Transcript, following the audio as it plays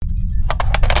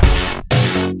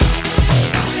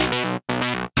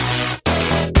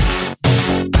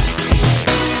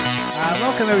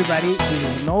everybody.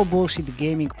 This is No Bullshit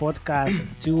Gaming Podcast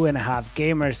 2.5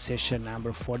 Gamers session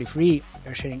number 43.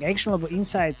 We're sharing actionable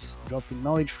insights, dropping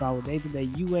knowledge from our day-to-day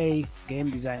UA, game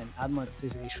design, and ad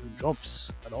monetization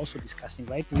jobs, but also discussing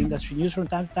latest industry news from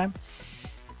time to time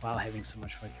while having so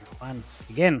much fucking fun.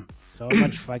 Again, so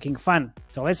much fucking fun.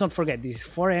 So let's not forget, this is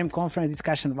 4 a.m. conference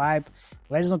discussion vibe.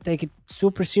 Let's not take it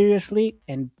super seriously.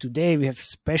 And today we have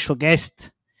special guest,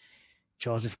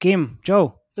 Joseph Kim.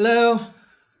 Joe. Hello.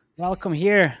 Welcome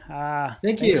here.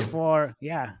 Thank you. Welcome,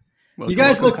 you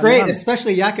guys look great,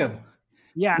 especially Jakob.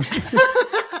 Yeah.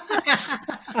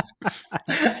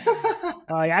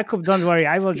 Jakob, don't worry.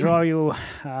 I will draw you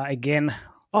again.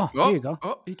 Oh, here you go.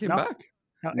 Oh, he came back.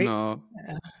 No.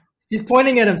 He's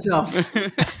pointing at himself.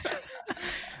 Do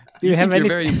you have think any... You're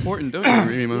very important, don't you,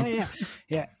 Remo?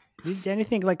 Yeah. Did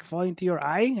anything like fall into your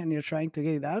eye and you're trying to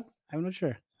get it out? I'm not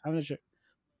sure.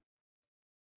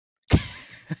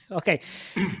 Okay,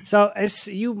 so as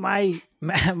you might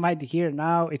hear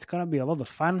now, it's gonna be a lot of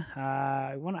fun.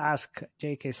 I want to ask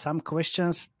JK some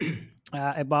questions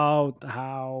about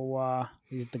how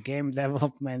is the game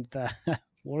development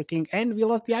working, and we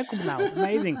lost Jakob now.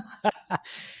 Amazing.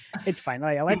 It's fine.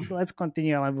 Let's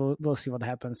continue, and we'll see what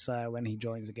happens when he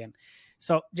joins again.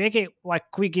 So JK, like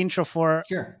quick intro for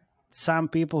some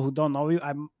people who don't know you.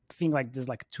 I think like there's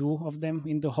like 2 of them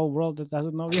in the whole world that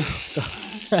doesn't know you. So.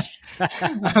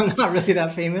 I'm not really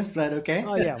that famous, but okay.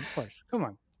 Oh yeah, of course. Come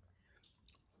on.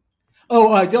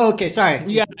 Okay. Sorry.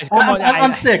 Yeah,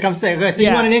 I'm sick. Okay, so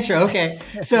you want an intro? Okay.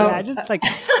 So just like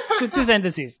 2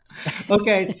 sentences.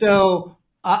 Okay, so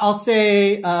I'll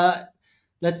say,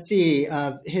 let's see.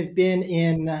 Have been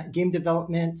in game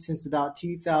development since about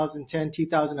 2010,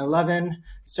 2011.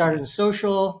 Started in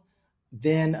social,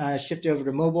 then shifted over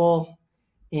to mobile.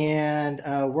 And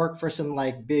worked for some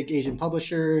like big Asian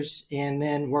publishers, and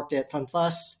then worked at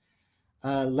FunPlus,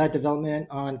 led development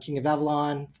on King of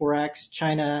Avalon, 4X,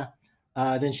 China,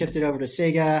 then shifted over to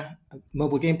Sega,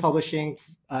 mobile game publishing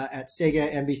at Sega,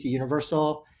 NBC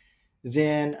Universal,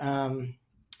 then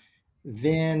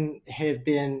have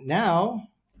been now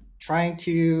trying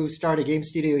to start a game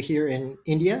studio here in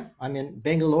India. I'm in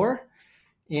Bangalore,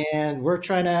 and we're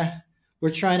trying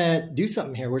to do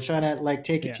something here. We're trying to like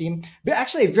take a team, but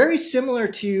actually very similar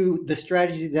to the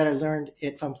strategy that I learned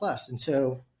at FunPlus. And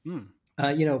so,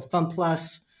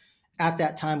 FunPlus at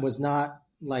that time was not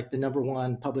like the number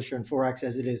 1 publisher in 4X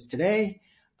as it is today.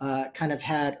 Kind of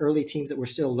had early teams that were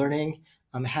still learning.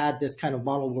 Had this kind of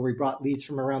model where we brought leads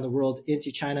from around the world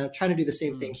into China, trying to do the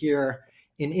same thing here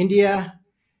in India.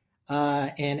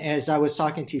 And as I was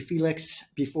talking to Felix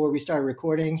before we started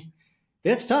recording,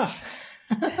 it's tough.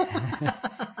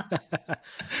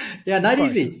 Yeah, not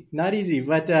easy,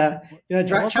 but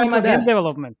trying my best. Game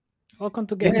development. Welcome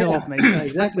to game development. It's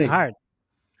exactly hard.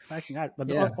 It's fucking hard.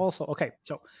 But also, okay,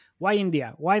 so why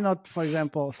India? Why not, for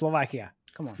example, Slovakia?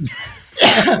 Come on.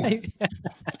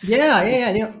 Yeah.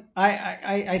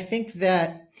 I think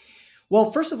that,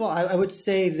 well, first of all, I would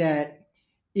say that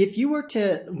if you were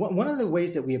to, one of the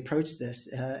ways that we approach this,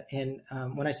 and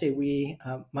when I say we,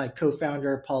 my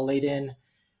co-founder, Paul Layden,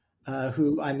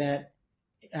 who I met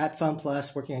at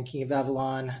FunPlus working on King of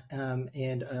Avalon,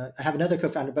 and I have another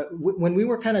co-founder. But when we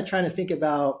were kind of trying to think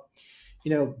about,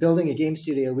 building a game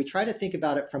studio, we try to think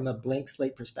about it from a blank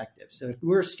slate perspective. So if we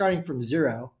were starting from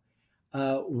zero,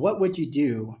 what would you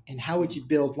do, and how would you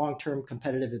build long-term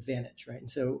competitive advantage, right? And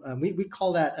so we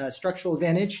call that structural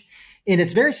advantage, and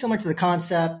it's very similar to the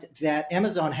concept that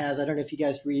Amazon has. I don't know if you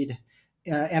guys read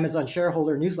Amazon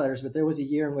shareholder newsletters, but there was a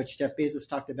year in which Jeff Bezos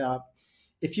talked about,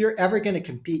 if you're ever going to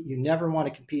compete, you never want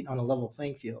to compete on a level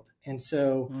playing field. And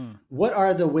so what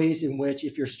are the ways in which,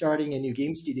 if you're starting a new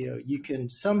game studio, you can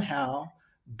somehow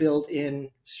build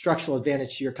in structural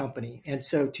advantage to your company? And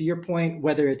so to your point,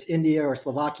 whether it's India or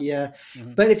Slovakia,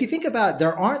 but if you think about it,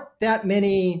 there aren't that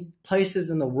many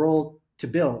places in the world to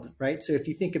build, right? So if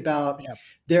you think about,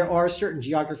 there are certain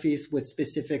geographies with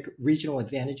specific regional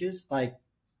advantages, like,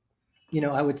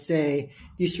 I would say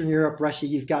Eastern Europe, Russia,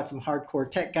 you've got some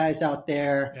hardcore tech guys out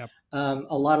there. A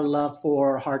lot of love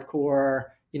for hardcore,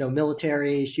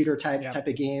 military shooter type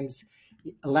of games.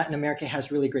 Latin America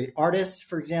has really great artists,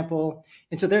 for example.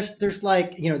 And so there's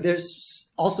like,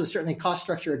 there's also certainly cost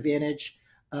structure advantage.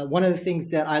 One of the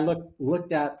things that I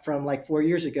looked at from like 4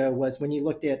 years ago was when you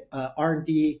looked at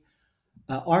R&D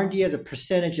as a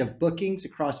percentage of bookings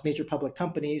across major public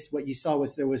companies, what you saw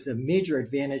was there was a major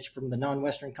advantage from the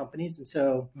non-Western companies. And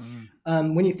so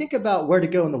when you think about where to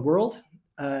go in the world,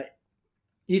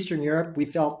 Eastern Europe, we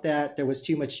felt that there was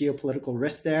too much geopolitical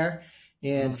risk there.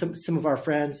 And some of our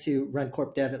friends who run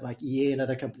corp dev at like EA and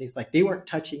other companies, like they weren't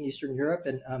touching Eastern Europe,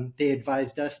 and they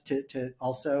advised us to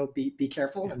also be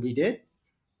careful, and we did.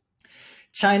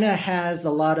 China has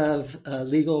a lot of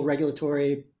legal,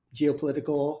 regulatory,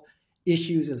 geopolitical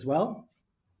issues as well.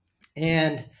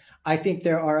 And I think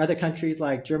there are other countries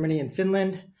like Germany and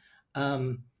Finland.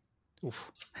 There's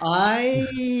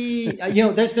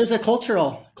a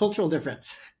cultural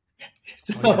difference.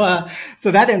 So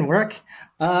that didn't work.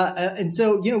 And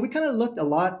so, we kind of looked a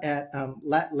lot at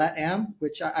LATAM,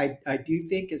 which I do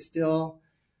think is still,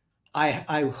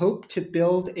 I hope to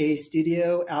build a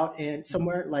studio out in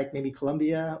somewhere like maybe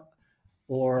Colombia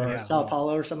or Sao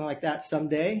Paulo or something like that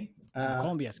someday.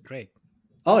 Colombia is great.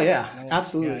 Oh yeah,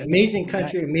 absolutely. Yeah, amazing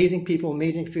country, amazing people,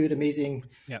 amazing food, amazing,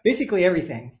 basically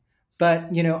everything. But,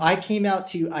 I came out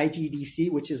to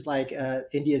IGDC, which is like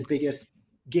India's biggest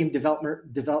game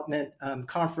development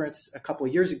conference a couple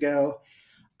of years ago,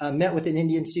 met with an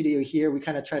Indian studio here. We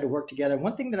kind of tried to work together.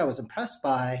 One thing that I was impressed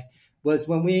by was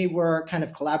when we were kind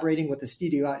of collaborating with the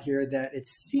studio out here, that it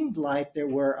seemed like there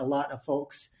were a lot of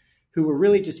folks who were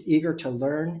really just eager to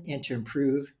learn and to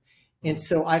improve. And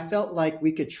so I felt like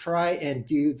we could try and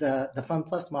do the Fun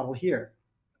Plus model here.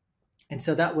 And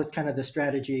so that was kind of the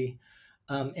strategy.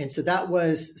 And so that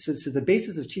was, so the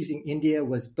basis of choosing India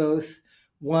was both,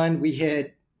 one, we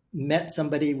had met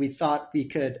somebody we thought we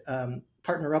could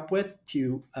partner up with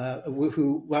who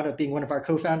wound up being one of our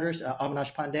co-founders,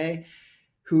 Avinash Pandey,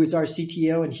 who is our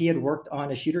CTO, and he had worked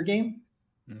on a shooter game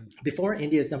before,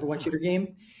 India's #1 shooter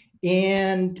game.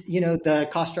 And, the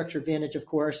cost structure advantage, of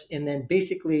course. And then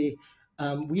basically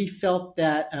we felt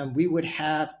that we would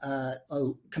have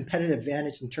a competitive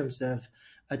advantage in terms of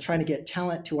trying to get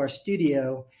talent to our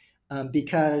studio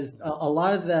because a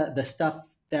lot of the stuff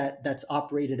that's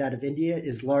operated out of India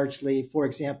is largely, for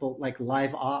example, like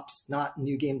live ops, not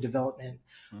new game development,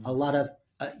 a lot of,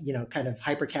 kind of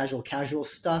hyper casual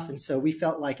stuff. And so we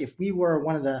felt like if we were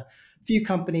one of the few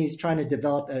companies trying to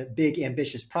develop a big,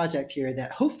 ambitious project here,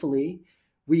 that hopefully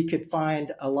we could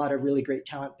find a lot of really great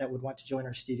talent that would want to join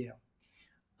our studio.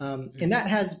 And that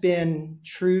has been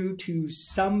true to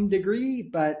some degree,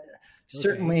 but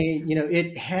certainly,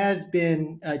 it has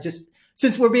been just,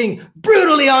 since we're being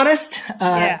brutally honest,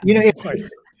 of course.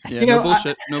 No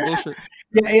bullshit.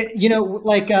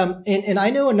 Yeah, and I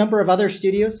know a number of other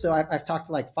studios. So I've talked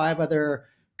to like 5 other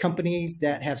companies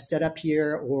that have set up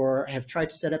here or have tried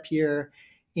to set up here.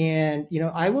 And,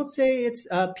 I will say it's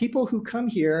people who come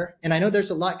here, and I know there's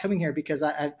a lot coming here because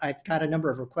I've got a number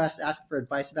of requests asking for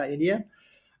advice about India.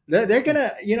 They're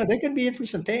gonna be in for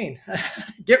some pain.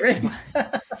 Get ready.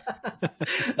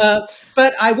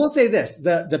 But I will say this: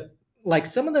 like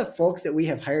some of the folks that we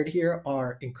have hired here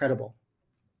are incredible.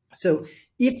 So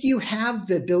if you have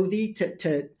the ability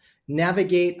to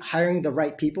navigate hiring the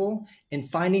right people and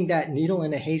finding that needle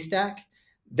in a haystack,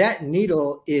 that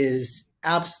needle is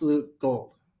absolute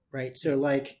gold, right? So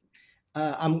like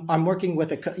I'm working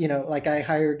with I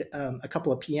hired a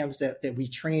couple of PMs that we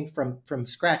trained from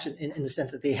scratch in the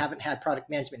sense that they haven't had product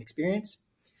management experience.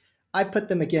 I put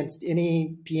them against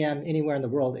any PM anywhere in the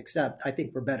world, except I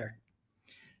think we're better.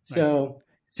 Nice.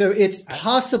 So it's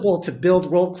possible to build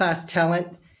world-class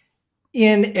talent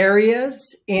in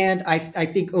areas. And I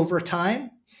think over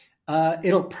time,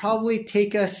 it'll probably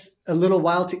take us a little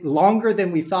while longer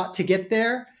than we thought to get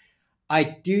there. I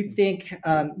do think,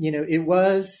 it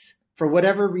was, for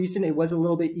whatever reason, it was a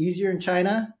little bit easier in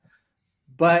China,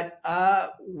 but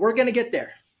we're going to get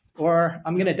there, or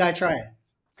I'm going to die trying.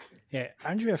 Yeah.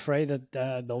 Aren't you afraid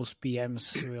that those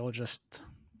PMs will just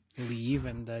leave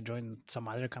and join some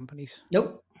other companies?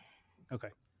 Nope. Okay.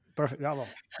 Perfect. Oh, well,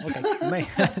 okay.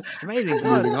 Amazing.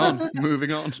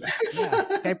 Moving on. Yeah.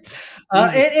 Okay.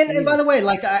 And by the way,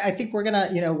 like I think we're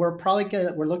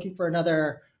we're looking for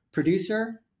another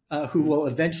producer who will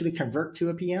eventually convert to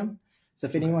a PM. So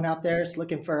if anyone out there is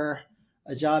looking for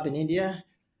a job in India,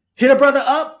 hit a brother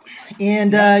up,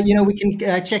 and we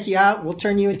can check you out. We'll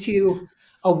turn you into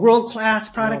a world-class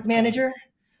product manager.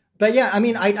 But yeah, I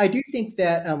mean, I do think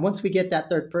that once we get that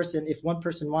third person, if one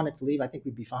person wanted to leave, I think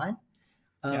we'd be fine.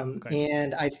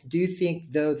 And I do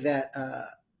think, though, that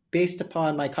based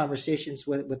upon my conversations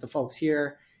with the folks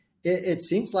here, it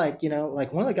seems like,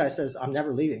 like one of the guys says, "I'm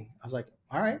never leaving." I was like,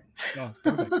 all right. Oh,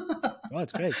 perfect. Well,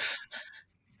 that's great.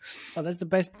 Well, that's the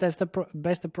best. That's the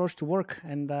best approach to work,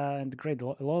 and great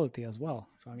loyalty as well.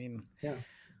 So I mean, yeah.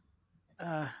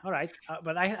 All right,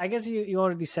 but I guess you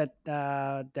already said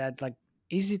that. Like,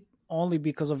 is it only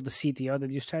because of the CTO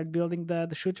that you started building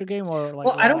the shooter game, or like?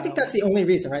 Well, I don't think that's the only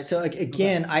reason, right? So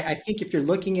again, I think if you're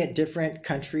looking at different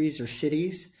countries or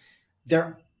cities,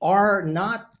 there are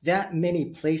not that many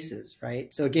places,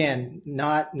 right? So again,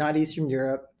 not Eastern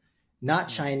Europe, not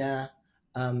China,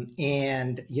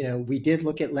 and we did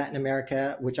look at Latin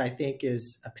America, which I think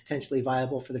is potentially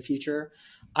viable for the future.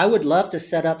 I would love to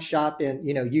set up shop in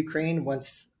Ukraine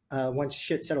once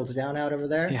shit settles down out over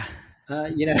there. Yeah.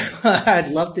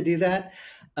 I'd love to do that,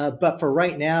 but for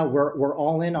right now, we're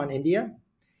all in on India,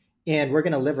 and we're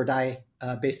going to live or die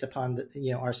based upon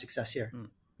our success here.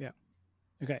 Yeah.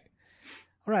 Okay.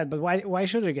 All right, but why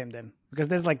shooter game then? Because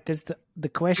there's the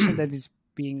question that is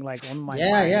being on my mind.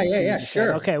 Yeah.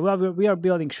 Sure. Okay, well, we are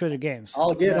building shooter games.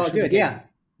 All good. Yeah.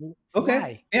 Okay.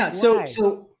 Why? Yeah. Why?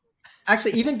 So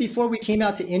actually, even before we came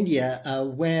out to India,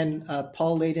 when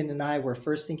Paul Layden and I were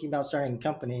first thinking about starting a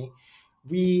company,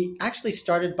 we actually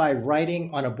started by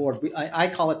writing on a board. I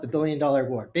call it the $1 billion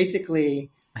board.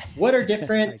 Basically, what are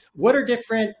different Nice. what are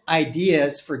different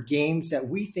ideas for games that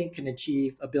we think can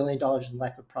achieve $1 billion in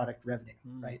life of product revenue,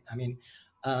 right? I mean,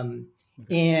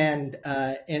 and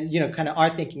kind of our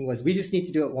thinking was we just need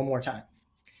to do it one more time.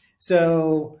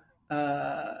 So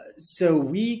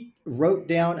we wrote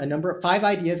down 5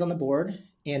 ideas on the board,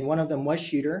 and one of them was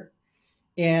shooter.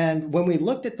 And when we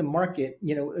looked at the market,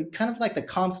 kind of like the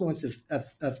confluence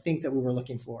of things that we were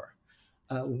looking for.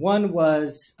 One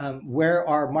was where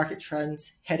are market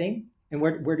trends heading, and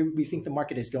where do we think the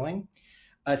market is going?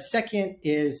 Second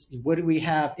is what do we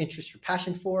have interest or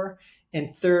passion for?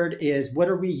 And third is what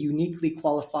are we uniquely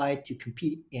qualified to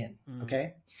compete in?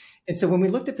 Okay. And so when we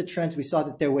looked at the trends, we saw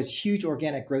that there was huge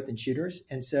organic growth in shooters.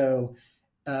 And so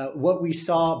what we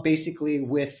saw basically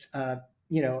with,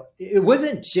 it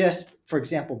wasn't just, for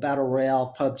example, Battle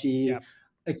Royale, PUBG,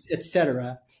 et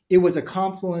cetera. It was a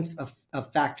confluence of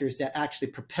factors that actually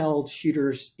propelled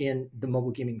shooters in the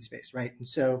mobile gaming space, right? And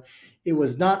so it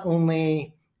was not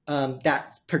only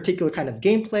that particular kind of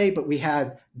gameplay, but we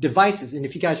had devices. And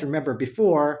if you guys remember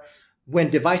before, when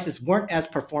devices weren't as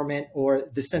performant or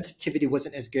the sensitivity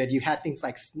wasn't as good, you had things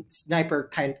like sniper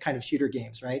kind of shooter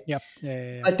games, right? Yep.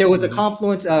 Yeah. But there was a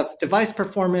confluence of device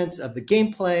performance, of the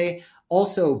gameplay,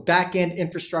 also back-end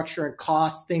infrastructure and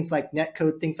costs, things like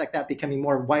netcode, things like that becoming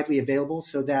more widely available,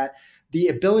 so that the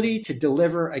ability to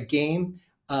deliver a game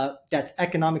that's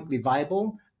economically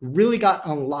viable really got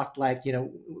unlocked,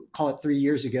 call it 3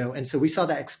 years ago. And so we saw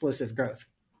that explosive growth.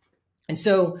 And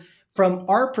so from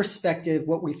our perspective,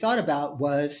 what we thought about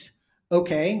was,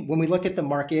 okay, when we look at the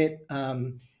market,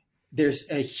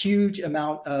 there's a huge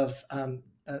amount of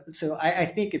so I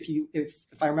think if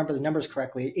I remember the numbers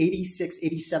correctly,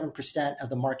 87% of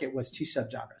the market was 2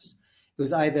 subgenres. It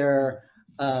was either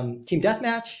team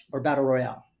deathmatch or battle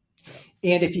royale.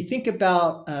 And if you think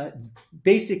about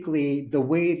basically the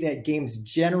way that games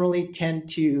generally tend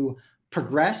to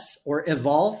progress or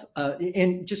evolve,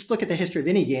 and just look at the history of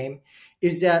any game,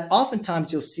 is that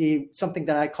oftentimes you'll see something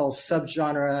that I call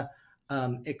subgenre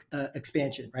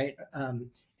expansion, right?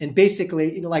 And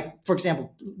basically, for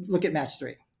example, look at Match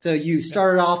 3. So you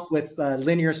started off with a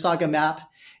linear saga map,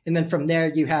 and then from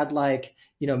there you had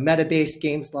meta-based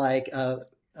games like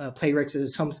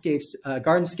Playrix's Homescapes,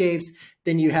 Gardenscapes.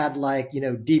 Then you had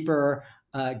deeper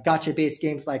gacha-based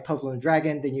games like Puzzle and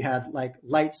Dragon. Then you had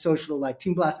light social like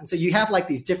Toon Blast. And so you have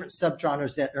these different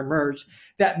subgenres that emerge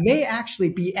that may actually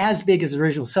be as big as the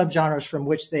original subgenres from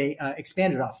which they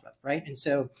expanded off of, right? And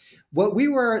so what we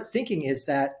were thinking is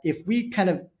that if we kind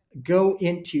of go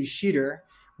into shooter,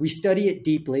 we study it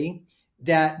deeply,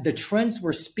 that the trends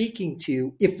we're speaking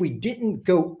to, if we didn't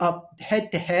go up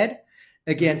head to head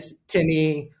against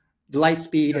Timmy,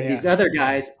 Lightspeed, and these other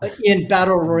guys in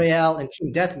Battle Royale and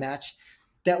Team Deathmatch,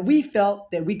 that we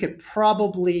felt that we could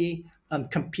probably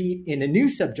compete in a new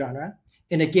subgenre.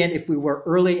 And again, if we were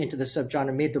early into the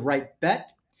subgenre, made the right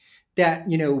bet, that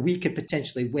we could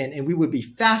potentially win, and we would be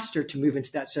faster to move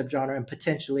into that subgenre and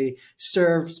potentially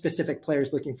serve specific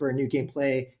players looking for a new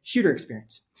gameplay shooter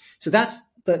experience. So that's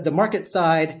the market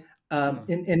side. And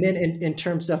then in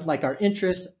terms of our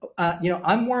interests,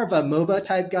 I'm more of a MOBA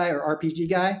type guy or RPG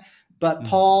guy, but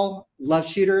Paul loves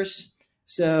shooters.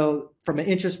 So from an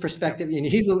interest perspective,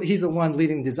 he's the one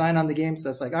leading design on the game. So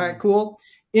it's all right, cool.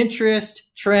 Interest,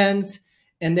 trends.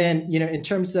 And then, in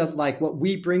terms of what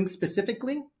we bring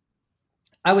specifically,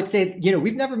 I would say,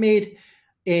 we've never made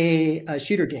a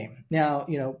shooter game. Now,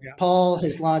 Paul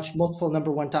has launched multiple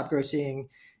number 1 top grossing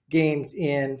games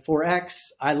in 4X.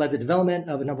 I led the development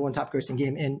of a number 1 top grossing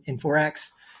game in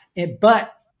 4X.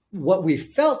 But what we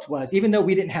felt was, even though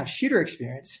we didn't have shooter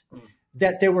experience,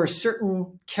 that there were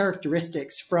certain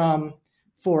characteristics from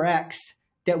 4X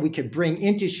that we could bring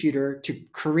into shooter to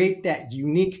create that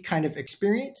unique kind of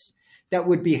experience that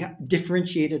would be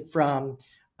differentiated from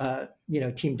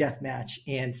team deathmatch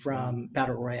and from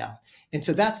battle royale. And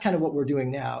so that's kind of what we're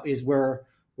doing now is we're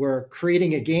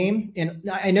creating a game. And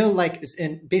I know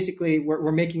and basically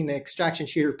we're making an extraction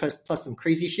shooter plus some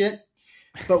crazy shit.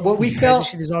 But what we felt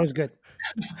shit is always good.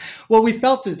 What we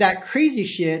felt is that crazy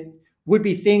shit would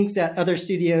be things that other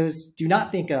studios do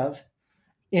not think of,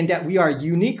 and that we are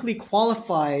uniquely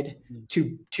qualified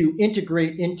to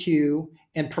integrate into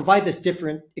and provide this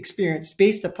different experience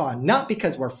based upon, not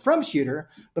because we're from shooter,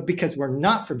 but because we're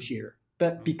not from shooter,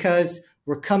 but because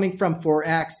we're coming from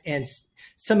 4X and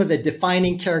some of the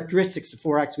defining characteristics of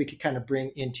 4X we could kind of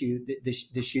bring into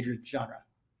the shooter genre.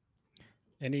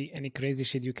 Any crazy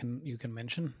shit you can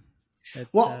mention?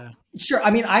 Sure.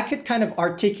 I mean, I could kind of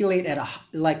articulate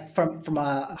at from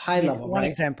a high level. One right?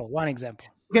 example.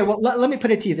 Okay. Well, let me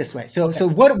put it to you this way. So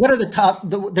what are the top?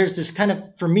 There's this kind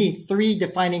of, for me, 3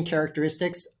 defining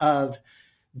characteristics of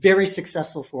very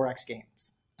successful 4X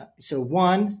games. So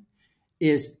one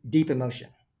is deep emotion,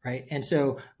 right? And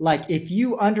so if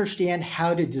you understand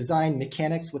how to design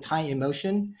mechanics with high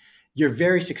emotion, you're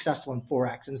very successful in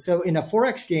 4X. And so in a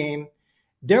 4X game,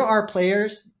 there are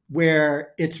players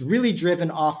where it's really driven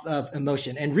off of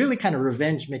emotion and really kind of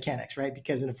revenge mechanics, right?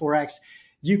 Because in a 4X,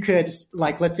 you could,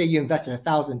 let's say you invested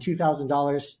 $1,000,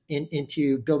 $2,000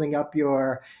 into building up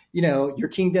your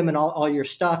kingdom and all your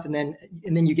stuff. And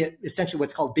then you get essentially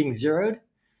what's called being zeroed,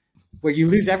 where you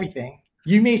lose everything.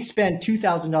 You may spend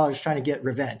 $2,000 trying to get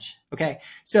revenge. Okay.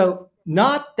 So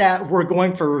not that we're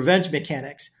going for revenge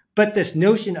mechanics, but this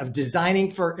notion of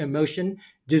designing for emotion,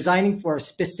 designing for a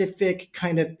specific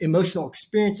kind of emotional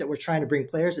experience that we're trying to bring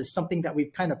players is something that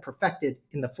we've kind of perfected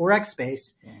in the 4X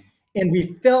space. And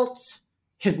we felt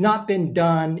has not been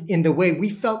done in the way we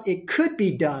felt it could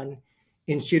be done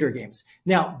in shooter games.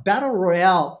 Now, Battle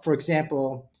Royale, for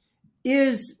example,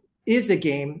 is a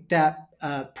game that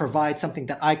provides something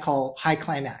that I call high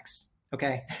climax.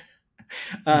 Okay.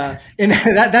 And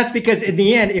that's because in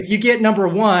the end, if you get number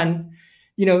one,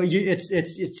 I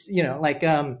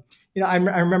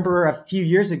remember a few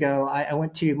years ago, I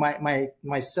went to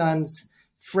my son's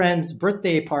friend's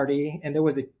birthday party, and there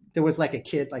was a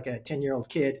kid, like a 10-year-old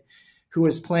kid, who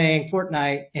was playing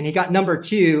Fortnite, and he got number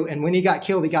 2. And when he got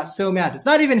killed, he got so mad. It's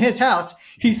not even his house.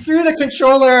 He threw the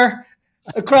controller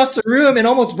across the room and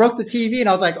almost broke the TV. And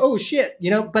I was like, oh shit,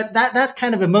 but that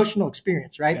kind of emotional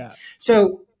experience, right? Yeah.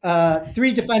 So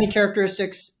 3 defining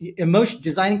characteristics: emotion,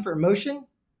 designing for emotion.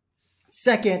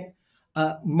 Second,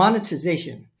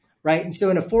 monetization, right? And so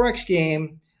in a 4X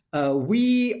game,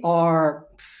 we are,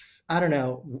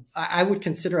 I would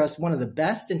consider us one of the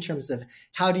best in terms of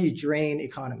how do you drain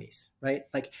economies, right?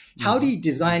 How do you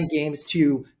design games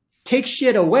to take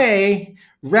shit away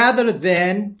rather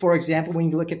than, for example, when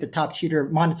you look at the top shooter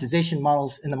monetization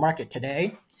models in the market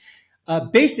today,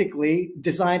 basically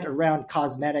designed around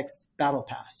cosmetics, battle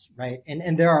pass, right?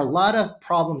 And there are a lot of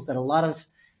problems that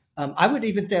I would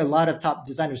even say a lot of top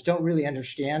designers don't really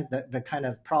understand the kind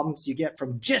of problems you get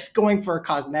from just going for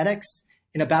cosmetics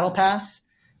in a battle pass.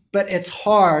 But it's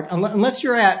hard, unless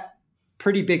you're at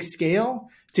pretty big scale,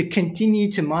 to continue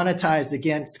to monetize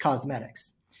against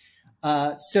cosmetics.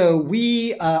 So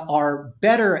we are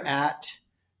better at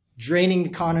draining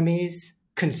economies,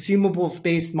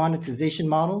 consumables-based monetization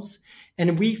models.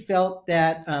 And we felt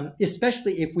that,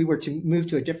 especially if we were to move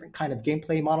to a different kind of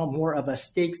gameplay model, more of a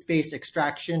stakes-based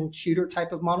extraction shooter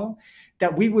type of model,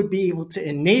 that we would be able to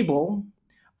enable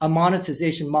a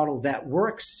monetization model that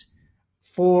works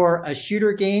for a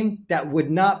shooter game that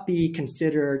would not be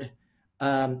considered,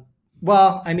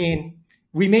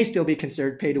 we may still be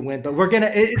considered pay to win, but we're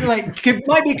it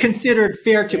might be considered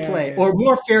fair to play or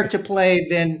more fair to play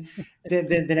than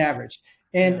average.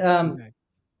 And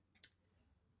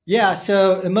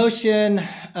so emotion,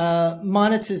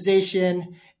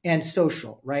 monetization, and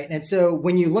social, right? And so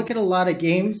when you look at a lot of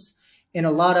games and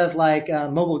a lot of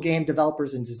mobile game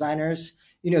developers and designers,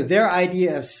 their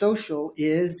idea of social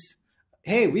is,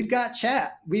 hey, we've got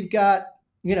chat, we've got,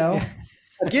 a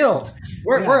guild.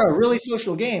 We're a really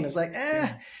social game. It's in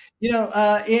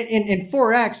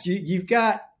 4X, you've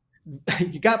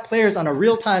got players on a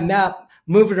real-time map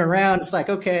moving around. It's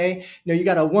okay, you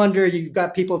got a wonder, you've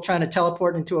got people trying to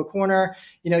teleport into a corner,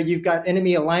 you've got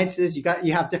enemy alliances,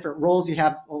 you have different roles, you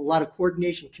have a lot of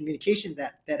coordination, communication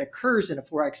that occurs in a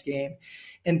 4X game.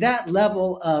 And that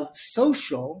level of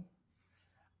social,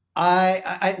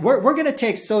 we're going to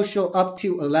take social up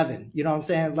to 11. You know what I'm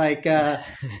saying?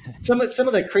 Some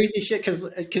of the crazy shit,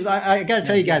 because I got to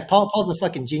tell you guys, Paul's a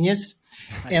fucking genius.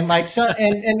 And we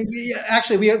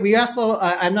also,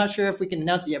 I'm not sure if we can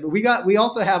announce it yet, but we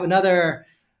also have another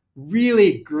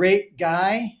really great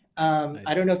guy.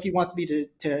 I don't know if he wants me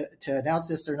to announce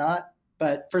this or not,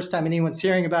 but first time anyone's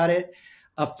hearing about it,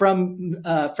 from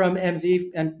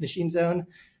MZ and Machine Zone,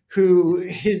 who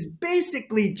has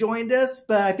basically joined us,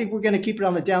 but I think we're going to keep it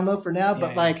on the down low for now.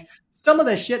 But like some of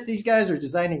the shit these guys are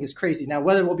designing is crazy. Now,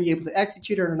 whether we'll be able to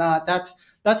execute it or not, that's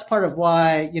part of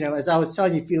why, as I was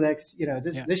telling you, Felix,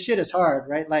 this shit is hard,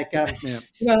 right? Like, I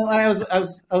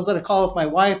was on a call with my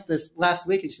wife this last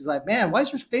week, and she's like, "Man, why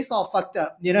is your face all fucked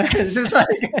up?" It's just like,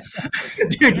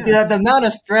 dude, the amount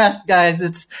of stress, guys,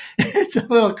 it's a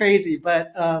little crazy,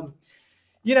 but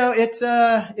it's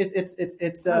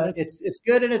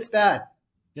good and it's bad.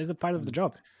 There's a part of the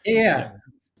job. Yeah.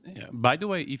 Yeah. By the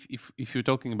way, if you're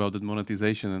talking about the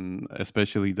monetization and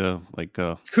especially the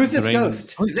who's this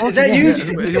ghost? Is that you?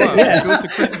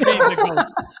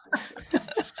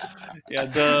 Yeah,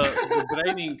 the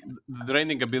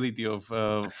draining ability of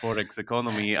Forex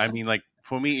economy. I mean, like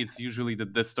for me, it's usually the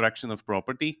destruction of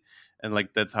property, and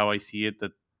like that's how I see it.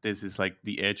 That this is like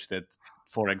the edge that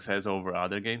Forex has over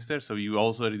other games there. So you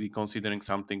also already considering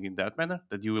something in that manner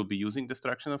that you will be using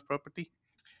destruction of property?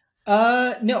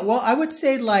 No, well, I would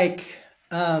say I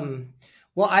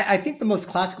think the most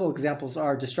classical examples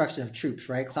are destruction of troops,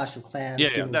 right? Clash of Clans,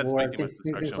 Game of War,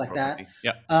 things like that.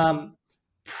 Yeah.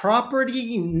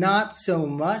 Property, not so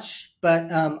much,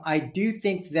 but I do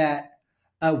think that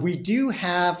we do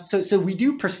have, so we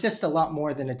do persist a lot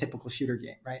more than a typical shooter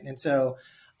game, right? And so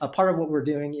a part of what we're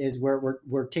doing is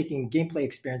we're taking gameplay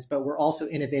experience, but we're also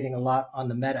innovating a lot on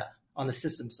the meta, on the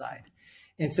system side.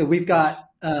 And so we've got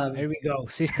there we go,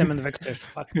 system and vectors.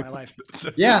 Fuck my life.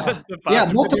 Yeah,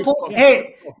 multiple.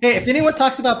 Hey, if anyone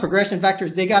talks about progression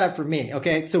vectors, they got it from me.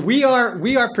 Okay, so we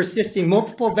are persisting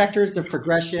multiple vectors of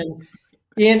progression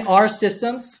in our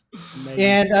systems.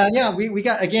 Amazing. And we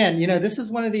got, again, this is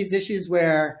one of these issues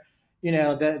where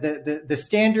the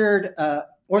standard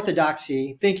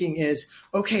orthodoxy thinking is,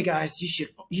 okay, guys,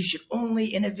 you should only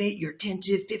innovate your 10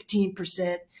 to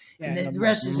 15%, and then the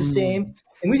rest is the same.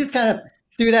 And we just kind of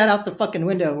threw that out the fucking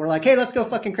window, and we're like, hey, let's go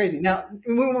fucking crazy. Now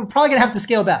we're probably gonna have to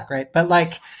scale back, right? But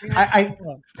like, I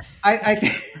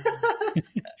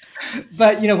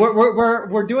but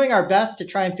we're doing our best to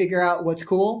try and figure out what's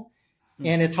cool,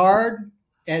 and it's hard,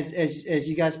 as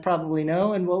you guys probably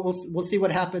know, and we'll see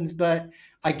what happens. But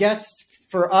I guess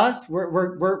for us,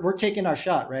 we're taking our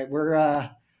shot, right? We're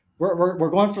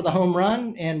going for the home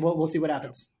run, and we'll see what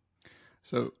happens.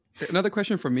 So another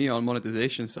question from me on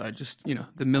monetization side, just, the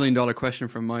 $1 million question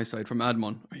from my side, from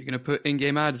Admon. Are you going to put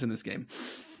in-game ads in this game?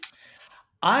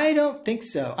 I don't think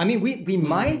so. I mean, we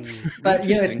might, but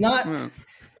it's not.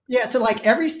 Yeah. So like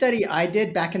every study I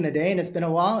did back in the day, and it's been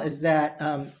a while, is that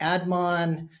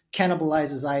Admon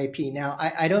cannibalizes IAP. Now,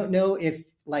 I don't know if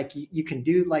like you can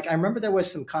do, like, I remember there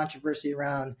was some controversy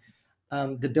around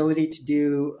the ability to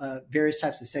do various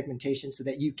types of segmentation so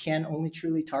that you can only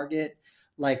truly target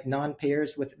like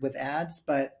non-payers with ads,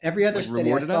 but every other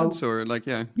study I saw, ads or like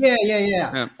yeah.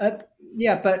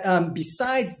 But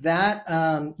besides that,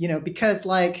 because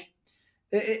like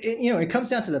it comes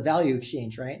down to the value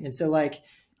exchange, right? And so like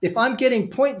if I'm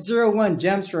getting 0.01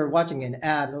 gems for watching an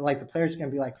ad, like the players are going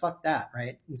to be like, fuck that,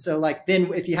 right? And so like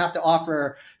then if you have to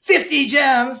offer 50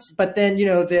 gems, but then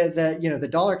the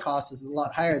dollar cost is a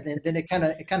lot higher, then it kind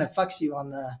of fucks you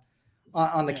on the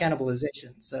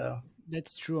cannibalization. So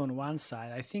that's true on one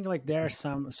side. I think like there are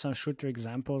some shooter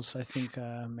examples. I think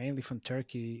mainly from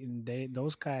Turkey.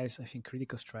 Those guys, I think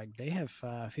Critical Strike, they have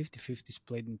 50-50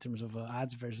 split in terms of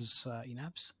ads versus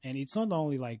in-apps, and it's not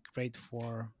only like great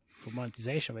for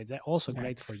monetization, but it's also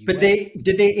great for you. But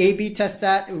did they A/B test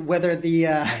that? Whether the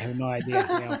I have no idea.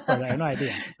 Yeah, of course, I have no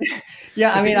idea.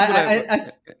 Yeah, I mean,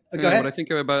 go ahead. What I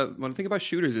think about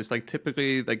shooters is like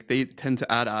typically like they tend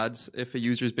to add ads if a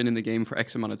user's been in the game for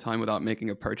X amount of time without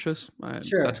making a purchase.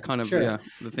 Sure, that's kind of the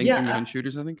thinking behind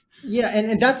shooters, I think. Yeah,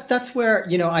 and that's where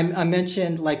I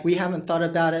mentioned like we haven't thought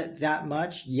about it that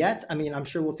much yet. I mean, I'm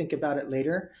sure we'll think about it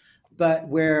later. But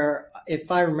where, if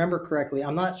I remember correctly,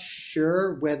 I'm not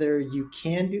sure whether you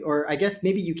can do, or I guess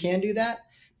maybe you can do that.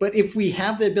 But if we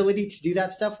have the ability to do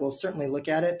that stuff, we'll certainly look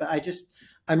at it. But I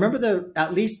remember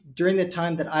at least during the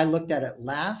time that I looked at it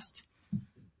last,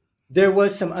 there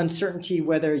was some uncertainty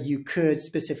whether you could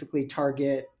specifically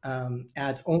target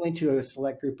ads only to a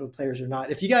select group of players or not.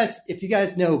 If you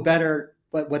guys know better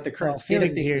what the current state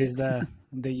of here is the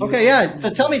okay, yeah.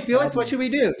 So tell me, Felix, what should we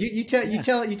do? You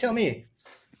tell me.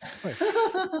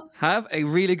 Have a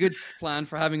really good plan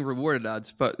for having rewarded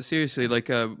ads, but seriously,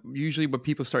 like usually what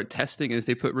people start testing is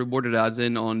they put rewarded ads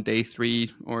in on day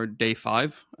 3 or day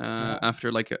 5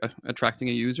 after like attracting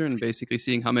a user and basically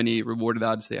seeing how many rewarded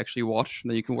ads they actually watch.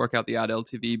 And then you can work out the ad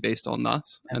LTV based on that,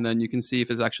 and then you can see if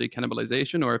it's actually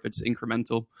cannibalization or if it's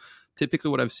incremental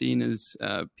typically what I've seen is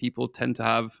people tend to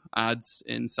have ads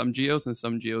in some geos and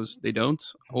some geos they don't,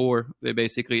 or they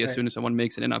basically, as soon as someone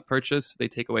makes an in-app purchase, they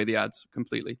take away the ads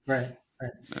completely. Right.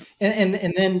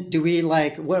 And then do we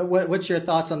like what's your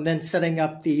thoughts on then setting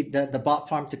up the bot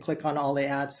farm to click on all the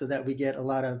ads so that we get a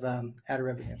lot of ad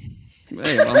revenue?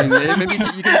 Hey, I mean, maybe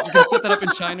you can set that up in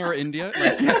China or India.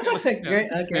 Like, Great.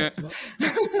 Okay.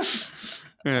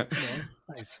 Yeah.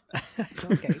 Nice.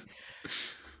 Okay.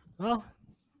 Well,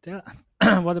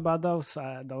 what about those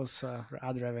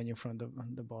ad revenue from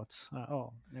the bots?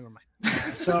 Oh, never mind.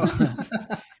 So.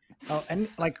 Oh, and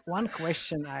like one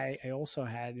question I also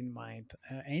had in mind,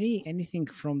 anything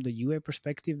from the UA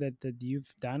perspective that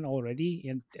you've done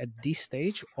already at this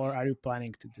stage, or are you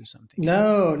planning to do something?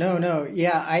 No.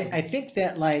 Yeah, I think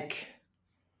that like,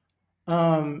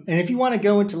 and if you want to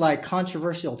go into like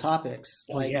controversial topics,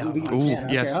 like yes,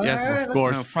 right, of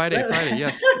course. No, Friday,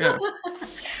 yes. Yeah.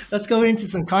 Let's go into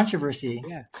some controversy.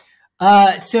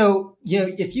 Yeah. So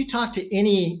if you talk to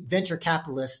any venture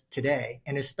capitalist today,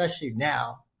 and especially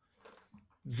now,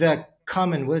 the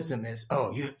common wisdom is,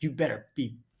 oh, you better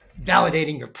be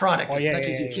validating your product as much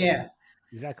as you can.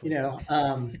 Exactly.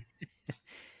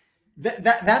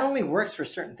 That only works for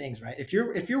certain things, right? If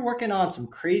you're working on some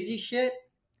crazy shit,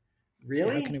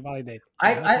 really, how can you validate?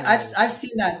 I've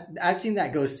seen that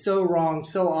go so wrong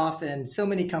so often. So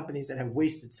many companies that have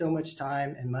wasted so much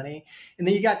time and money, and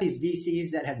then you got these VCs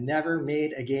that have never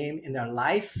made a game in their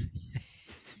life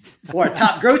or a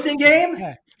top grossing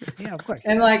game. Yeah, of course.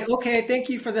 And like, okay, thank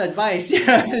you for the advice,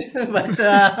 but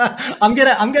I'm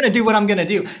gonna do what I'm gonna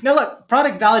do. Now, look,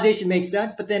 product validation makes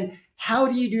sense, but then how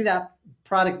do you do that?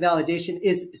 Product validation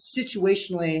is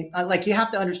situationally, like you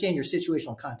have to understand your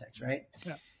situational context, right?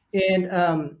 Yeah.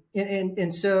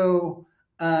 And so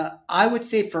I would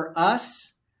say for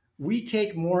us, we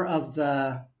take more of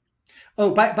the.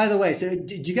 Oh, by the way, so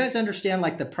do you guys understand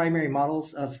like the primary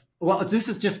models of? Well, this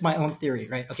is just my own theory,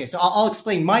 right? Okay, so I'll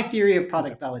explain my theory of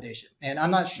product validation. And I'm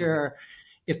not sure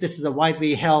if this is a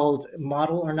widely held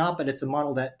model or not, but it's a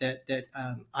model that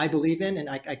I believe in and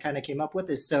I kind of came up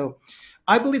with. So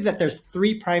I believe that there's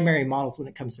three primary models when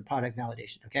it comes to product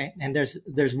validation, okay? And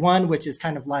there's one which is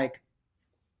kind of like,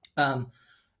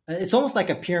 it's almost like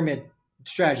a pyramid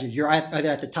strategy. You're either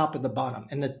at the top or the bottom.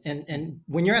 And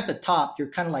when you're at the top,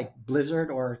 you're kind of like Blizzard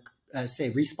or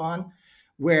say Respawn,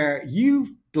 where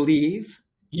you believe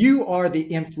you are the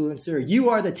influencer, you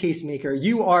are the tastemaker,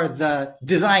 you are the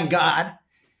design god,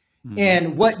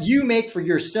 and what you make for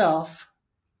yourself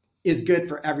is good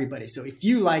for everybody. So if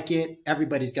you like it,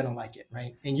 everybody's going to like it,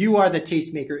 right? And you are the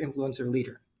tastemaker, influencer,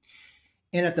 leader.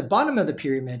 And at the bottom of the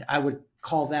pyramid, I would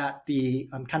call that the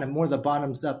kind of more the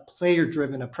bottoms up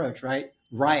player-driven approach, right?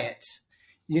 Riot,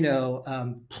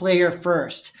 player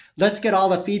first. Let's get all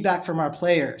the feedback from our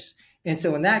players. And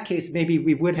so in that case, maybe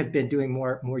we would have been doing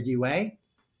more UA.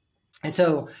 And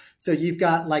so you've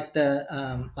got like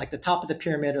the top of the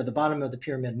pyramid or the bottom of the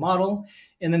pyramid model.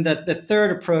 And then the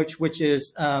third approach, which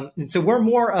is, and so we're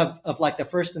more of like the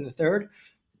first and the third.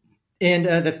 And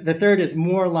the third is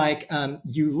more like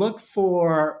you look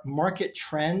for market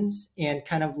trends and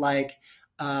kind of like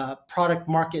product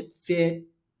market fit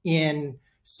in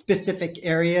specific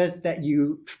areas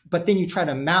but then you try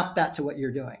to map that to what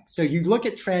you're doing. So you look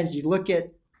at trends, you look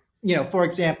at, for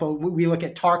example, we look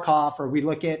at Tarkov or we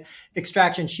look at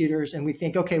extraction shooters and we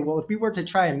think, okay, well, if we were to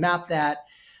try and map that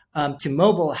to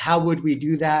mobile, how would we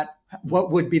do that?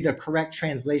 What would be the correct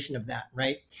translation of that,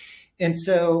 right? And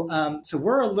so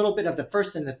we're a little bit of the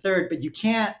first and the third, but you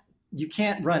can't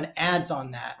run ads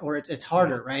on that or it's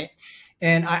harder, right?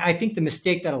 And I think the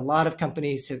mistake that a lot of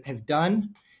companies have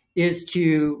done is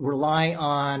to rely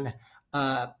on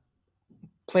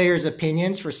players'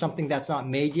 opinions for something that's not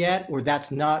made yet or that's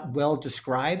not well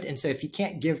described. And so if you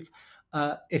can't give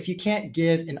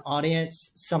an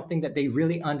audience something that they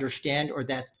really understand or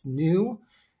that's new,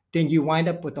 then you wind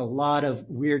up with a lot of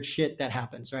weird shit that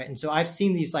happens, right? And so I've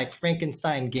seen these like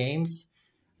Frankenstein games,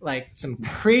 like some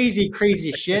crazy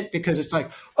shit because it's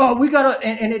like, oh, we gotta,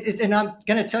 and I'm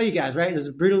gonna tell you guys, right? This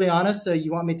is brutally honest. So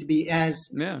you want me to be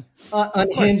as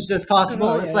unhinged as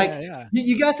possible? It's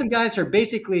you got some guys who are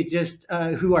basically just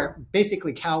who are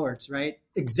basically cowards, right?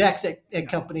 Execs at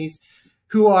companies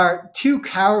who are too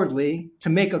cowardly to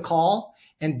make a call,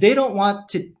 and they don't want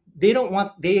to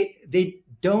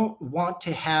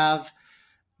have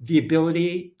the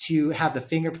ability to have the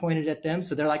finger pointed at them.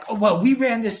 So they're like, oh, well, we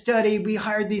ran this study. We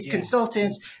hired these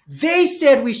consultants. They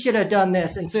said we should have done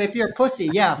this. And so if you're a pussy,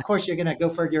 yeah, of course, you're going to go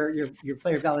for your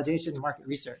player validation and market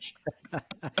research.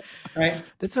 Right.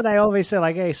 That's what I always say.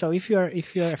 Like, hey, so if you're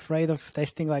afraid of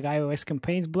testing like iOS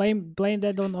campaigns, blame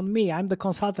that on me. I'm the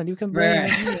consultant. You can blame me.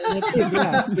 That's it.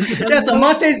 Yeah. So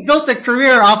Monte's built a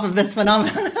career off of this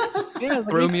phenomenon. Yeah,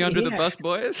 throw me under the bus,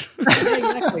 boys.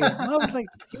 Exactly. No, like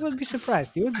you would be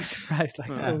surprised. Like,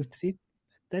 oh, see,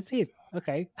 that's it.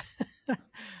 Okay.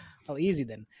 Well, easy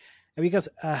then. Because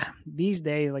these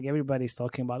days, like everybody's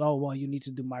talking about, oh, well, you need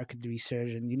to do market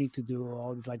research and you need to do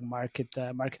all these like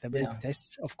marketability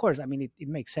tests. Of course, I mean it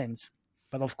makes sense,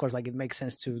 but of course, like it makes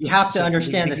sense to you have to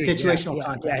understand the situational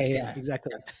context. Yeah,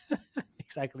 exactly,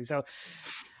 exactly. So.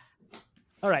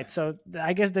 All right, so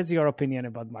I guess that's your opinion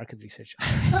about market research.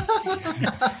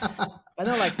 But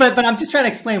I'm just trying to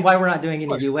explain why we're not doing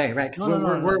any UA, right? Because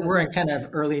we're in kind of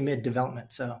early mid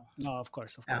development. So no, of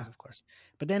course.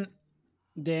 But then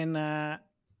the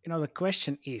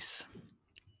question is,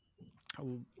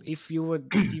 if you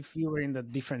were in a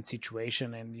different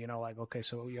situation and like okay,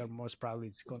 so you're most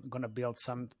probably gonna build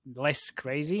some less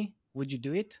crazy, would you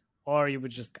do it? Or you would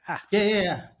just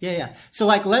Yeah. So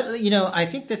like I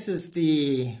think this is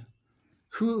the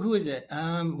who is it?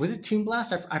 Was it Toon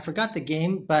Blast? I forgot the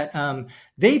game, but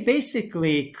they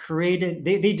basically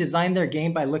they designed their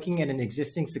game by looking at an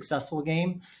existing successful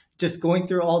game, just going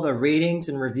through all the ratings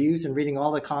and reviews and reading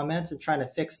all the comments and trying to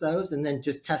fix those, and then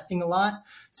just testing a lot.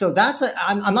 So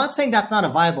I'm not saying that's not a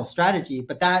viable strategy,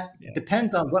 but that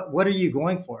depends on what are you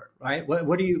going for, right?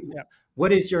 What do you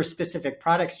what is your specific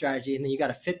product strategy? And then you got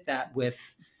to fit that with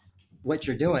what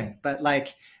you're doing. But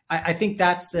like, I think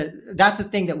that's the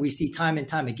thing that we see time and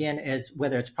time again, as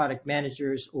whether it's product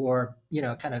managers or,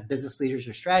 kind of business leaders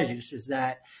or strategists, is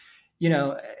that,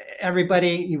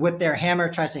 everybody with their hammer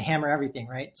tries to hammer everything.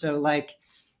 Right. So like,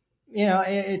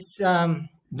 it's,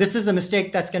 this is a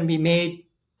mistake that's going to be made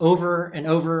over and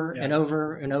over and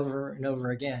over and over and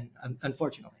over again,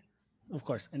 unfortunately. Of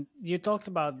course. And you talked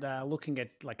about looking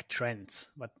at like trends,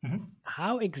 but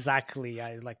how exactly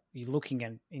are you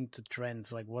looking into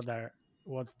trends? Like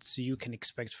what you can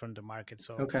expect from the market?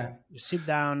 So you sit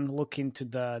down, look into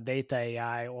the data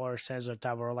AI or Sensor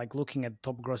Tower, or like looking at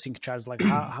top grossing charts, like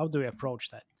how do we approach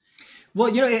that? Well,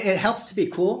 it helps to be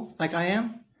cool like I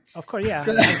am. Of course, yeah,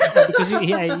 because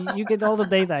you get all the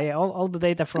data, all the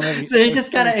data from every. So it just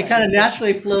kind of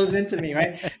naturally flows into me,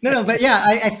 right? No, but yeah,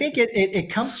 I think it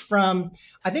comes from.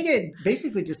 I think it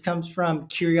basically just comes from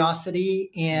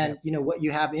curiosity and what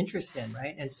you have interest in,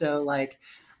 right? And so like,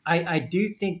 I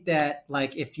do think that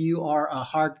like if you are a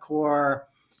hardcore,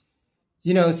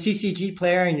 CCG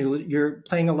player and you're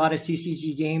playing a lot of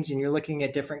CCG games and you're looking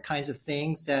at different kinds of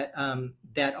things that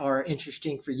are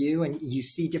interesting for you and you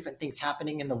see different things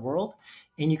happening in the world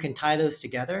and you can tie those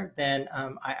together, then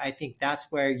I think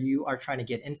that's where you are trying to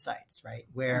get insights, right?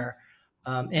 Where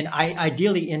and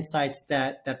ideally insights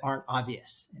that aren't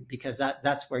obvious, because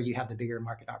that's where you have the bigger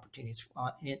market opportunities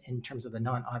in terms of the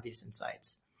non-obvious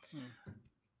insights.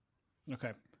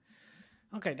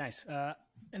 Okay, nice.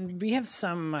 And we have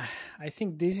some, I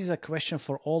think this is a question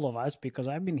for all of us, because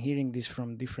I've been hearing this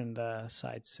from different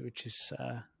sites, which is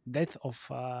death of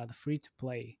the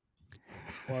free-to-play.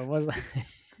 Or was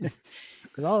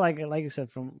because all like you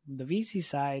said, from the VC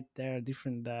side, there are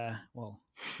different,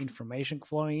 information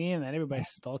flowing in, and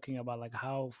everybody's talking about like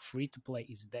how free-to-play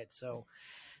is dead. So,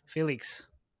 Felix,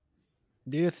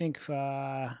 do you think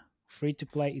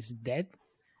free-to-play is dead?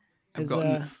 I've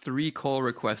gotten 3 call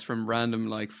requests from random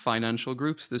like financial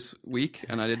groups this week,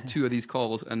 and I did 2 of these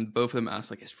calls, and both of them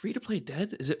asked like, "Is free to play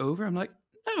dead? Is it over?" I'm like,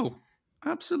 "No,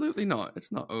 absolutely not.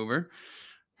 It's not over.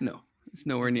 No, it's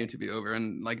nowhere near to be over."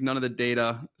 And like none of the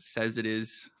data says it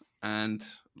is, and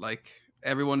like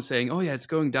everyone's saying, "Oh yeah, it's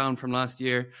going down from last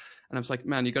year," and I was like,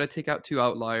 "Man, you got to take out 2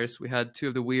 outliers. We had 2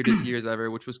 of the weirdest years ever,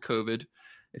 which was COVID.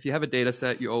 If you have a data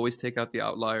set, you always take out the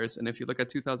outliers, and if you look at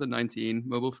 2019,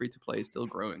 mobile free to play is still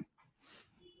growing."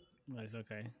 Nice.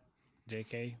 Okay.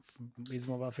 JK, is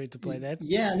mobile free to play that?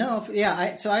 Yeah, no.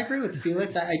 Yeah. So I agree with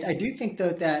Felix. I do think though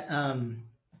that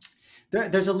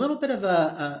there's a little bit of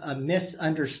a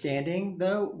misunderstanding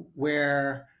though,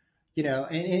 where, and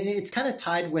it's kind of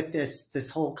tied with this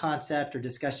whole concept or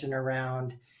discussion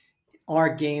around,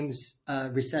 are games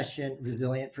recession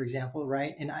resilient, for example,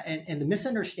 right? And the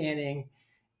misunderstanding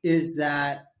is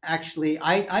that actually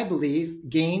I believe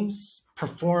games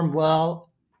perform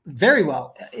very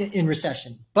well in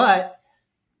recession, but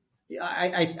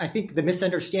I think the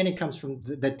misunderstanding comes from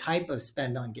the type of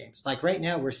spend on games. Like right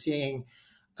now we're seeing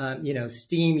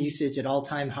Steam usage at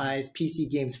all-time highs, PC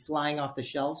games flying off the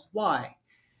shelves. Why?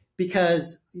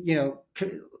 Because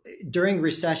during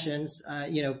recessions,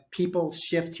 people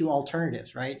shift to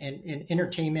alternatives, right? And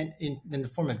entertainment in the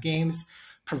form of games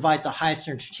provides the highest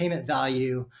entertainment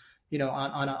value,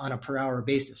 on a per hour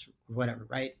basis, or whatever,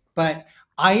 right? But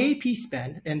IAP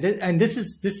spend, and this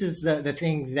is the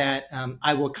thing that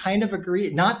I will kind of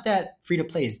agree. Not that free to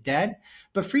play is dead,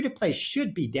 but free to play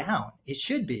should be down. It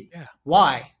should be. Yeah.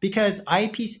 Why? Because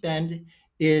IAP spend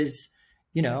is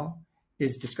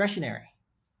discretionary.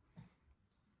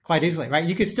 Quite easily, right?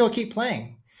 You could still keep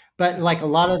playing, but like a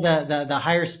lot of the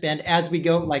higher spend as we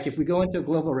go, like if we go into a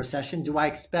global recession, do I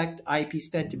expect IAP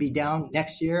spend to be down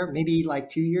next year? Maybe like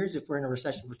 2 years if we're in a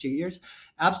recession for 2 years?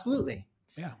 Absolutely.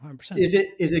 Yeah, 100%.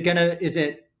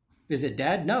 Is it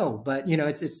dead? No, but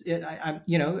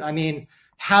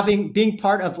being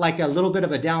part of like a little bit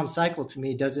of a down cycle to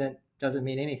me doesn't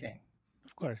mean anything.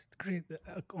 Of course,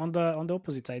 on the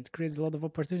opposite side, it creates a lot of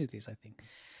opportunities, I think.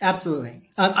 Absolutely.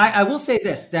 I will say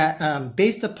this, that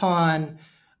based upon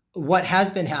what has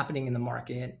been happening in the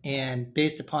market and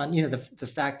based upon,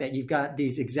 the fact that you've got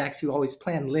these execs who always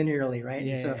plan linearly, right?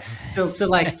 Yeah. So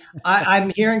like I'm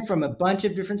hearing from a bunch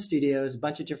of different studios, a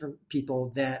bunch of different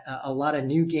people that a lot of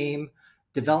new game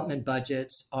development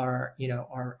budgets are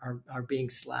being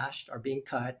slashed, are being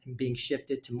cut and being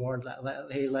shifted to more,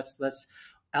 hey, let's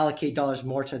allocate dollars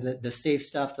more to the safe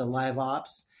stuff, the live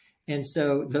ops. And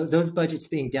so those budgets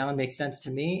being down makes sense to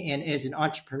me. And as an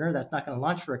entrepreneur that's not going to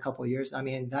launch for a couple of years, I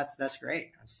mean, that's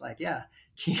great. It's like, yeah,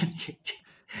 keep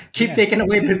taking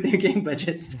away those new game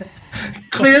budgets.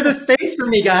 Clear the space for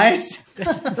me, guys.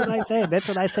 That's what I said.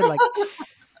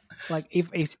 Like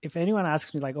if anyone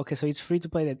asks me like, okay, so it's free to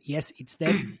play, that yes, it's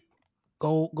dead.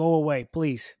 Go away,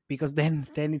 please. Because then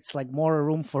it's like more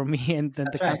room for me and then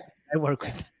the company I work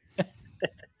with.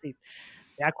 That's it.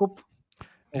 Jakub?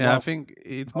 Yeah, I think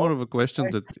it's more of a question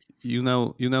that you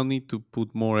now need to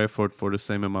put more effort for the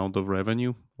same amount of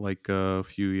revenue like a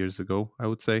few years ago, I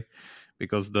would say,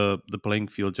 because the playing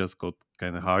field just got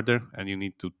kind of harder and you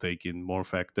need to take in more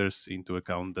factors into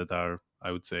account that are,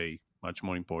 I would say, much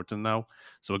more important now.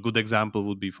 So a good example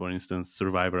would be, for instance,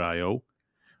 Survivor.io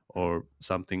or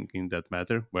something in that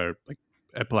matter, where like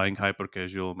applying hyper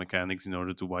casual mechanics in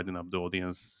order to widen up the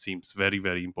audience seems very,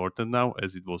 very important now,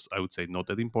 as it was, I would say, not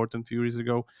that important a few years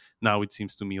ago. Now it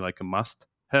seems to me like a must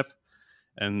have.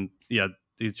 And yeah,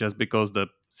 it's just because the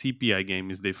CPI game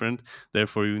is different.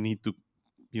 Therefore, you need to,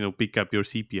 pick up your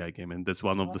CPI game. And that's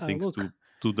one of the things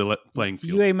to the playing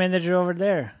field. UA manager over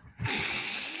there.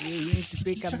 You need to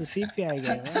pick up the CPI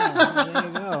game. Oh, there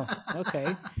you go.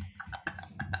 Okay.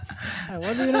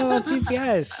 What do you know about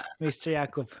CPIs, Mr.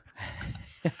 Jakub?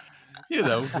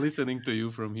 Listening to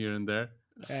you from here and there.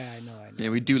 Yeah, I know. Yeah,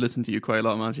 we do listen to you quite a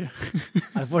lot, Matthew.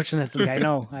 Unfortunately, I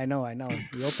know.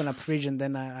 You open up Fridge and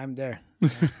then I'm there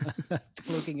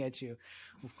looking at you,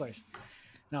 of course.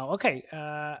 Now, okay.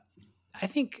 I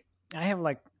think I have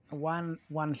like one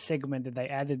segment that I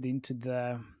added into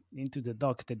the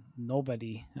doc that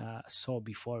nobody saw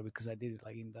before, because I did it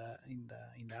like in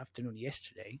the afternoon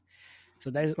yesterday.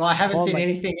 So I haven't seen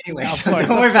anything anyway. So course,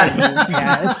 don't worry about it.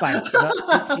 Yeah, it's fine. So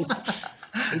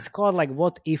it's called like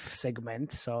what if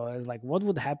segment. So it's like, what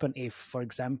would happen if, for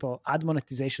example, ad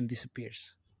monetization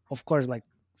disappears? Of course, like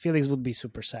Felix would be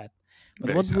super sad. But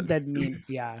Very what sad. would that mean?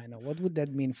 Yeah, I know. What would that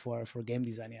mean for game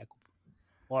design, Jakub?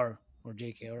 Or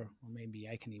JK, or maybe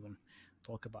I can even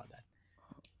talk about that.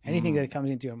 Anything that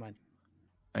comes into your mind.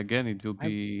 Again, it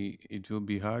will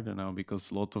be harder now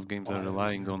because a lot of games are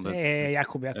relying on that. Hey,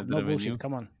 Jakub, no revenue. bullshit.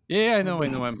 Come on. Yeah, I know.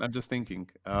 I'm just thinking.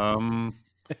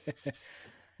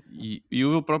 You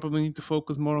will probably need to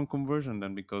focus more on conversion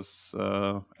then, because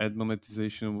ad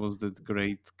monetization was that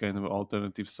great kind of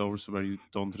alternative source where you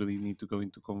don't really need to go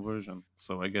into conversion.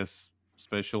 So I guess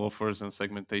special offers and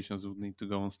segmentations would need to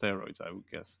go on steroids, I would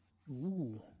guess.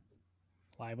 Ooh,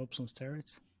 live ops on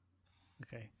steroids.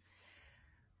 Okay.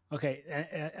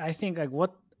 I think like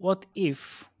what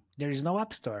if there is no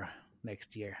App Store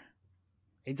next year?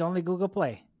 It's only Google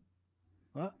Play.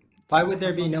 What? Why would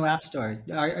there be no App Store?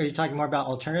 Are you talking more about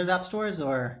alternative app stores,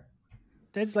 or?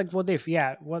 That's like what if?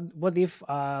 Yeah. What if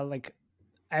like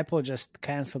Apple just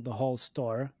canceled the whole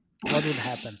store? What would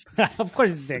happen? Of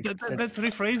course, it's there. That's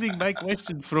rephrasing my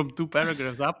question from 2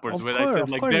 paragraphs upwards, Of when course, I said of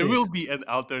like course there it will is. be an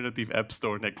alternative app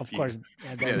store next Of year. course,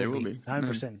 there will be.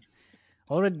 100%.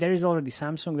 There is already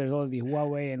Samsung. There's already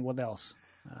Huawei, and what else?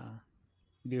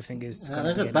 Do you think is?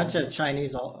 There's a bunch of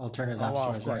Chinese alternative app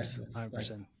stores. Of course,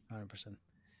 right? 100%.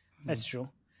 That's true.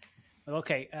 Well,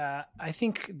 okay. I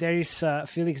think there is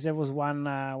Felix. There was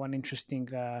one interesting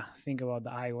thing about the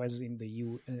iOS in the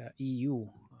EU.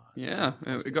 Yeah,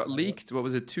 it got leaked. What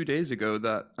was it, 2 days ago?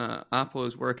 That Apple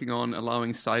is working on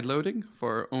allowing sideloading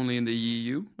for only in the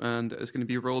EU, and it's going to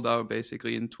be rolled out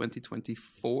basically in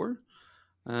 2024.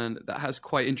 And that has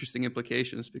quite interesting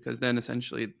implications because then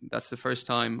essentially that's the first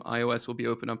time iOS will be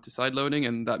open up to sideloading,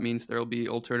 and that means there will be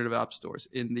alternative app stores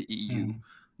in the EU. Mm.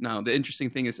 Now, the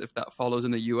interesting thing is if that follows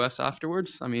in the US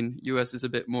afterwards. I mean, US is a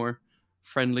bit more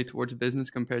friendly towards business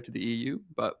compared to the EU,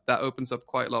 but that opens up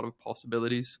quite a lot of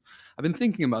possibilities. I've been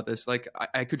thinking about this. Like,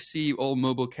 I could see all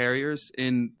mobile carriers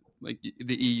in like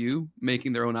the EU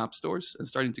making their own app stores and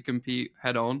starting to compete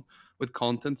head on with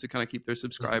content to kind of keep their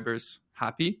subscribers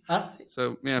happy.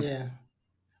 So yeah.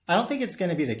 I don't think it's going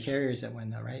to be the carriers that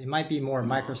win though, right? It might be more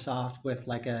Microsoft with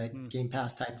like a Game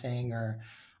Pass type thing, or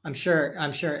I'm sure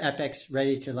Epic's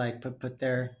ready to like put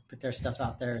their stuff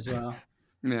out there as well.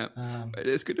 Yeah,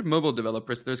 it's good for mobile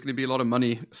developers. There's going to be a lot of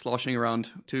money sloshing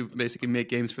around to basically make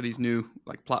games for these new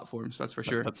like platforms. That's for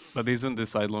sure. But isn't the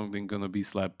sideloading going to be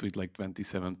slapped with like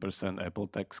 27% Apple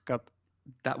tax cut?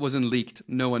 That wasn't leaked.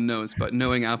 No one knows. But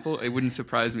knowing Apple, it wouldn't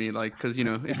surprise me. Like, because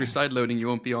if you're sideloading, you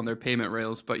won't be on their payment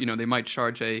rails. But they might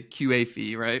charge a QA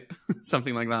fee, right?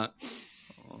 Something like that.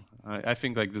 I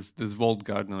think like this walled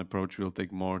garden approach will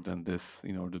take more than this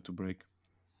in order to break.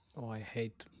 Oh, I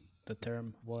hate the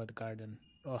term walled garden.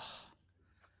 Oh,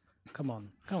 come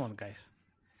on, guys.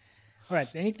 All right.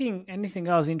 Anything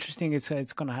else interesting? It's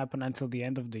going to happen until the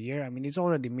end of the year. I mean, it's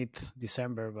already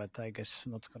mid-December, but I guess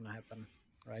not going to happen,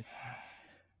 right?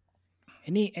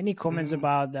 Any comments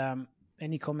about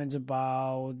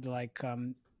like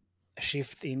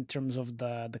shift in terms of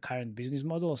the current business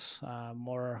models,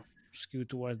 more skewed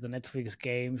towards the Netflix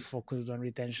games, focused on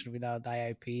retention without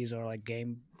IIPs, or like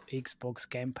Xbox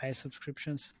Game Pass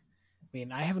subscriptions? I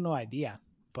mean, I have no idea,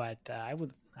 but I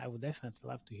would definitely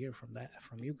love to hear from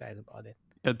you guys about it.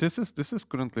 Yeah, this is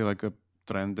currently like a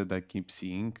trend that I keep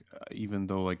seeing, even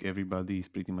though like everybody is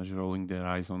pretty much rolling their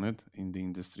eyes on it in the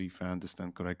industry, if I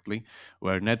understand correctly,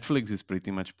 where Netflix is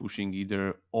pretty much pushing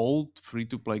either old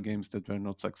free-to-play games that were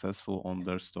not successful on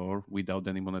their store without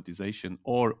any monetization,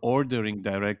 or ordering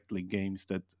directly games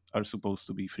that are supposed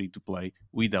to be free-to-play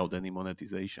without any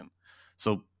monetization.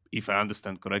 So if I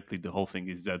understand correctly, the whole thing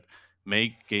is that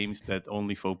make games that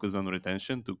only focus on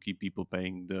retention to keep people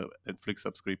paying the Netflix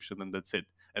subscription, and that's it.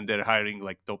 And they're hiring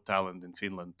like top talent in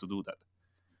Finland to do that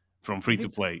from free to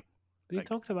play. We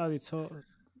talked about it so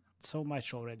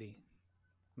much already.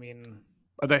 I mean,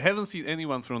 but I haven't seen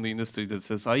anyone from the industry that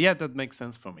says, "Oh yeah, that makes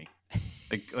sense for me."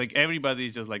 like everybody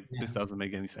is just like, this doesn't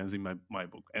make any sense in my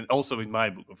book, and also in my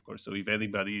book, of course. So if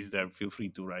anybody is there, feel free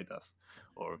to write us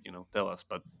or tell us.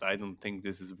 But I don't think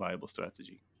this is a viable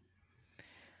strategy.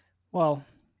 Well,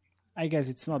 I guess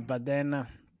it's not. But then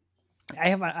I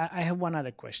have one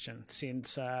other question,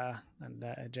 since and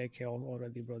JK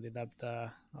already brought it up.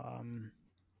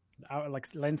 Our like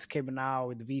landscape now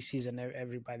with VCs and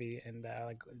everybody, and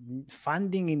like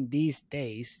funding in these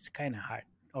days, it's kind of hard.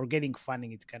 Or getting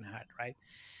funding, it's kind of hard, right?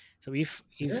 So if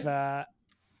that's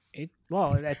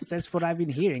what I've been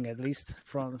hearing, at least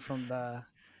from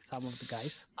some of the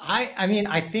guys. I mean,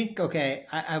 I think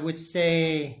I would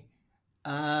say.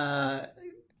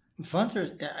 Funds are,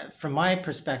 from my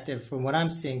perspective, from what I'm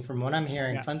seeing, from what I'm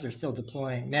hearing, funds are still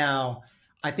deploying. Now,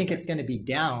 I think it's going to be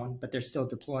down, but they're still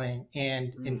deploying.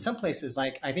 And in some places,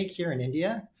 like I think here in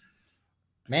India,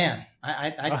 man, I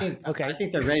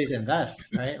think they're ready to invest,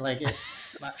 right? Like,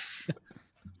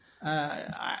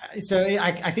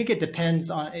 I think it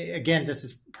depends on. Again, this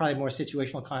is probably more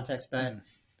situational context, but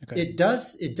it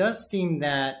does seem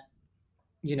that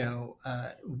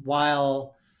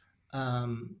while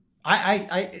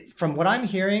I from what I'm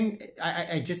hearing,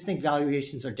 I just think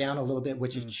valuations are down a little bit,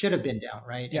 which it should have been down,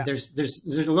 right? Yeah. And there's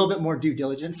a little bit more due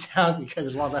diligence now because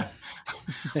of all the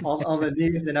all the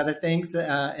news and other things,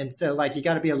 and so like you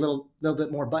got to be a little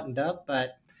bit more buttoned up.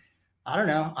 But I don't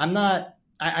know.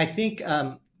 I think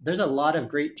there's a lot of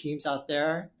great teams out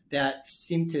there that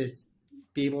seem to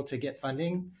be able to get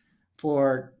funding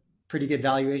for pretty good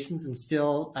valuations, and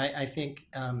still I think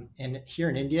and here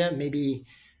in India maybe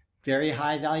very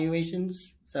high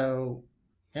valuations. So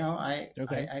I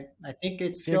think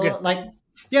it's still like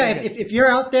if you're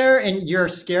out there and you're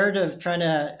scared of trying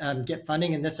to get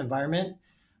funding in this environment,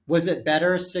 was it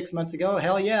better 6 months ago?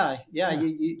 Hell yeah.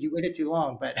 You waited too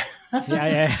long, but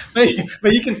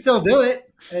but you can still do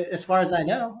it as far as I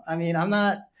know. I mean, I'm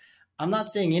not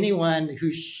saying anyone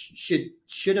who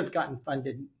should have gotten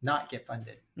funded not get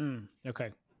funded.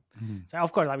 Okay. So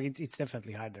of course, I mean it's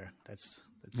definitely harder. That's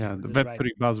The that's Web3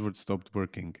 buzzword stopped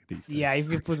working these days. Yeah,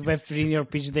 if you put Web3 in your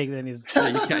pitch deck, then it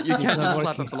You can't not just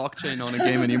slap a working. blockchain on a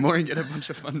game anymore and get a bunch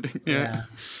of funding. Yeah.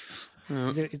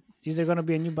 Is there going to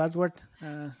be a new buzzword?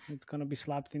 It's going to be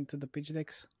slapped into the pitch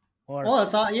decks? Or Well,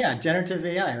 it's all generative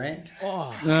AI, right?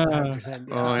 100%.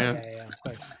 yeah. Of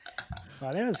course.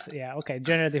 Well,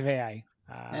 generative AI.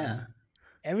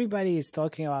 Everybody is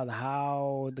talking about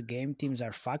how the game teams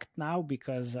are fucked now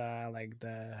because like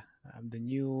the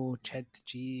new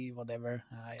ChatGPT.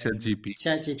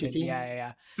 ChatGPT.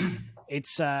 Yeah. It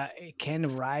can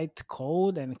write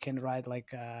code and can write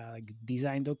like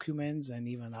design documents and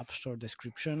even App Store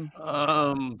description.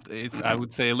 It's, I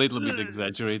would say, a little bit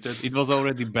exaggerated. It was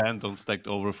already banned on Stack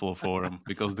Overflow forum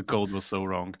because the code was so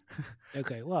wrong.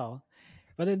 Okay, well,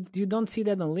 but you don't see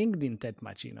that on LinkedIn that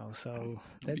much, So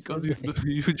that's because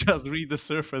you just read the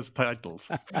surface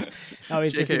titles. No,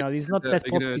 it's just it's not that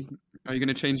popular. Are you going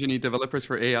to change any developers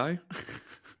for AI?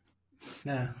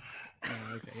 Yeah.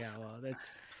 Okay, yeah. Well,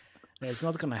 that's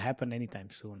not going to happen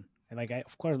anytime soon. Like,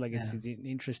 of course, like it's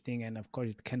interesting, and of course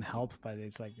it can help, but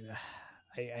it's like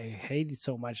I hate it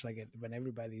so much. Like when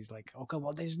everybody's like, okay,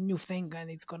 well, there's a new thing and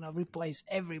it's going to replace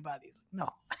everybody. No.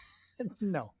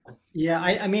 No. Yeah,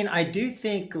 I mean, I do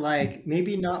think like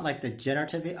maybe not like the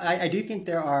generative AI. I do think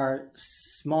there are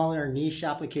smaller niche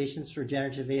applications for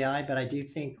generative AI, but I do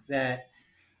think that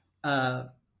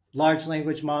large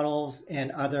language models and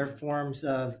other forms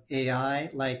of AI,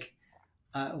 like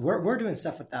we're doing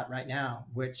stuff with that right now,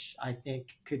 which I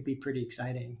think could be pretty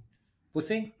exciting. We'll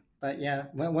see. But yeah,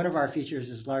 one of our features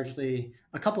is largely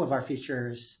a couple of our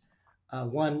features,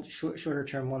 one shorter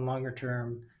term, one longer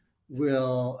term,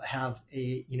 will have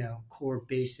a core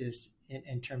basis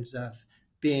in terms of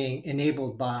being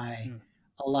enabled by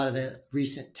a lot of the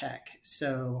recent tech.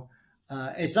 So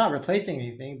it's not replacing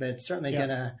anything, but it's certainly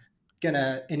gonna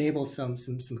enable some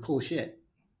cool shit.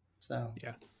 So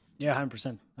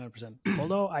 100%.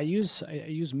 Although I use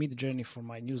Midjourney for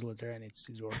my newsletter and it's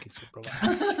working super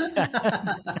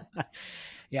well.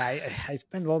 I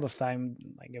spend a lot of time,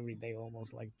 like every day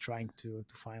almost, like trying to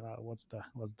find out what's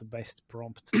the best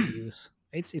prompt to use.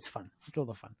 It's fun. It's a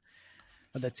lot of fun.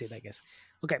 But that's it, I guess.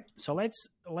 Okay, so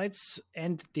let's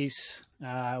end this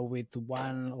with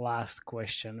one last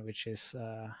question, which is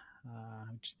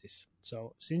this.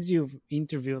 So since you've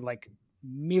interviewed like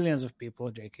millions of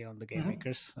people, JK, on the Game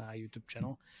Makers YouTube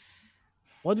channel,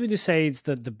 what would you say is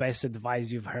the best advice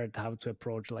you've heard how to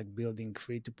approach like building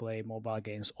free-to-play mobile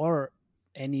games, or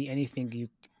anything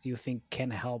you think can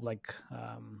help like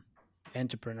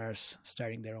entrepreneurs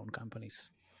starting their own companies?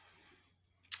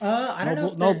 I don't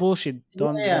know. No bullshit.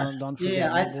 Don't forget.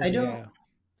 Yeah,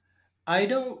 I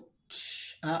don't.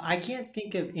 I can't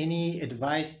think of any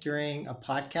advice during a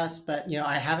podcast, but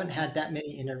I haven't had that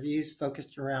many interviews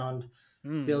focused around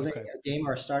building a game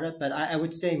or a startup. But I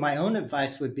would say my own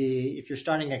advice would be, if you're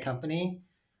starting a company,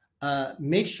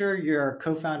 make sure your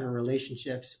co-founder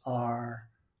relationships are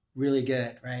really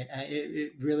good, right?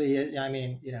 It really is. I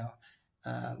mean,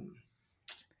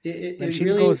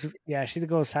 shit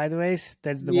goes sideways.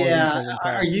 That's the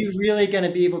Are you really going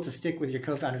to be able to stick with your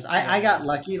co-founders? I got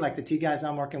lucky. Like the two guys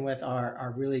I'm working with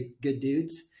are really good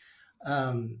dudes.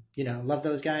 Love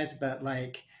those guys. But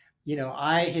like,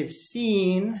 I have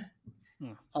seen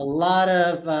a lot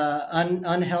of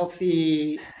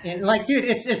unhealthy, and like, dude,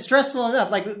 it's stressful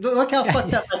enough. Like, look how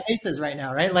fucked up my face is right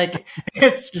now, right? Like,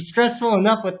 it's stressful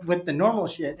enough with the normal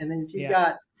shit, and then if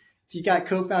you got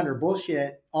co-founder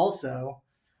bullshit also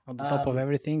on the top of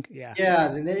everything,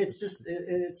 then it's just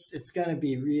it's gonna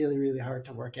be really, really hard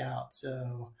to work out.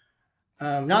 So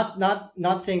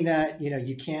not saying that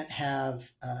you can't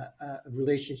have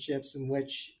relationships in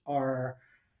which are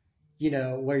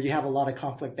where you have a lot of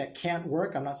conflict that can't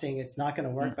work. I'm not saying it's not going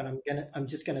to work, but I'm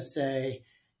just going to say,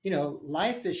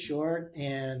 life is short.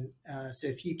 And so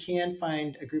if you can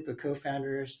find a group of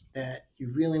co-founders that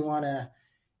you really want to,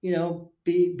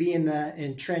 be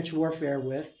in trench warfare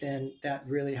with, then that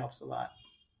really helps a lot.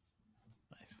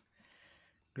 Nice.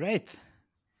 Great.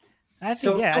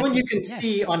 Someone you can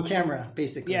see on camera,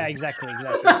 basically. Yeah, exactly.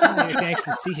 Someone you can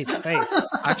actually see his face.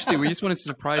 Actually, we just wanted to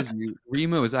surprise you.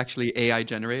 Remo is actually AI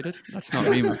generated. That's not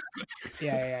Remo.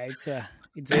 It's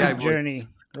AI journey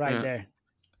right there.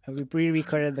 And we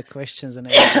pre-recorded the questions and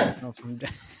everything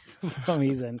from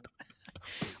his end.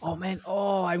 Oh man!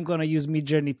 I'm gonna use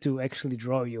Midjourney to actually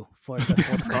draw you for the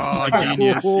podcast.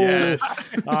 Genius! Yes.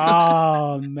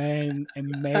 Oh man,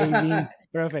 amazing,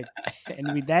 perfect.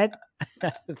 And with that,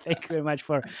 thank you very much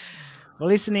for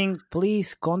listening.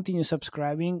 Please continue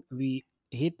subscribing. We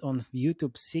hit on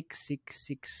YouTube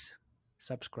 666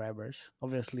 subscribers.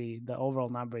 Obviously, the overall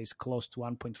number is close to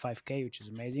 1.5K, which is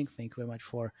amazing. Thank you very much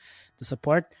for the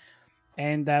support.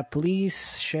 And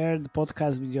please share the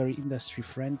podcast with your industry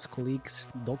friends, colleagues,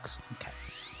 dogs, and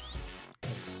cats.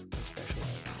 That's special.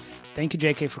 Thank you,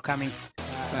 JK, for coming.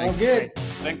 All good.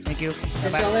 Thanks. Thank you. See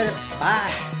you later.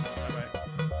 Bye.